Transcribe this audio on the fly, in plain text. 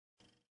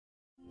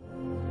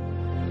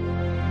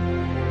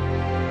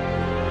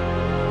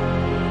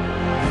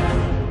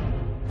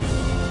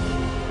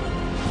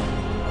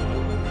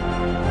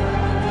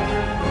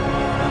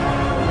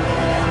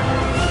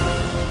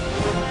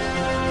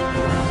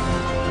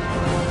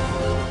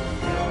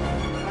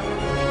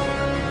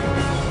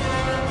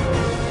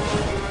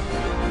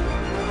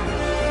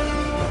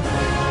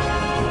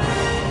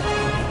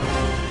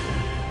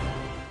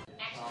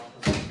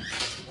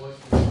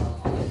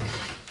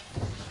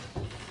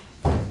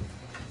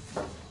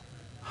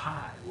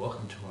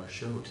welcome to our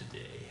show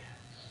today.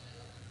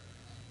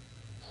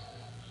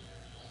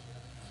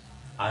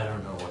 I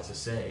don't know what to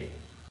say.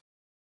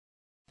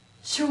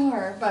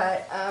 Sure,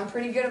 but I'm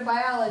pretty good at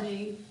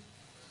biology.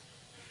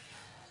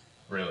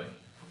 Really?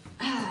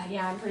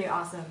 Yeah, I'm pretty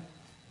awesome.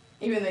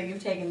 Even though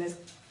you've taken this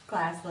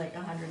class like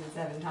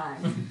 107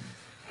 times.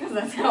 Because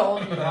that's how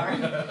old you are.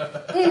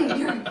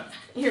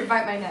 Here,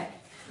 bite my neck.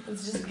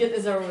 Let's just get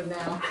this over with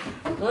now.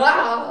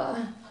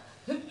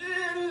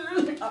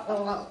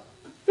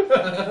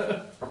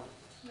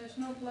 There's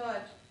no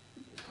blood.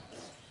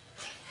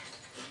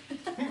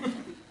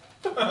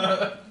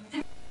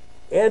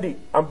 Andy,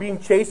 I'm being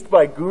chased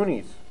by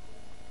Goonies.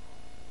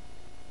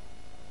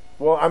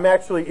 Well, I'm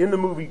actually in the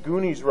movie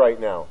Goonies right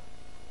now.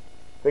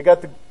 They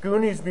got the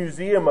Goonies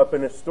Museum up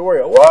in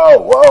Astoria. Whoa,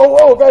 whoa,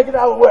 whoa! Gotta get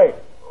out of the way.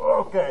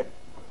 Okay.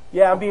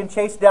 Yeah, I'm being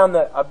chased down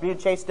the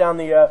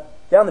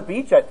down the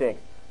beach. I think.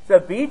 Is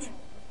that beach?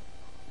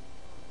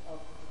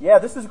 Yeah,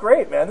 this is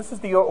great, man. This is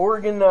the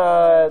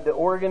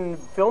Oregon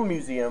Film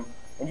Museum,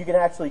 and you can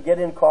actually get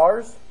in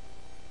cars,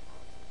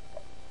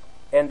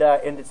 and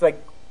it's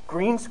like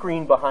green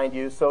screen behind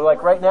you. So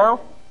like right now,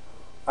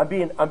 I'm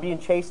being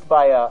chased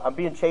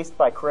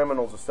by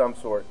criminals of some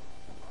sort.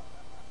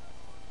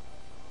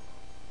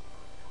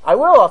 I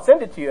will. I'll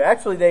send it to you.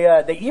 Actually,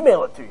 they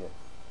email it to you.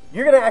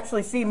 You're gonna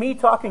actually see me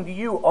talking to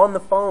you on the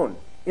phone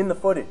in the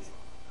footage.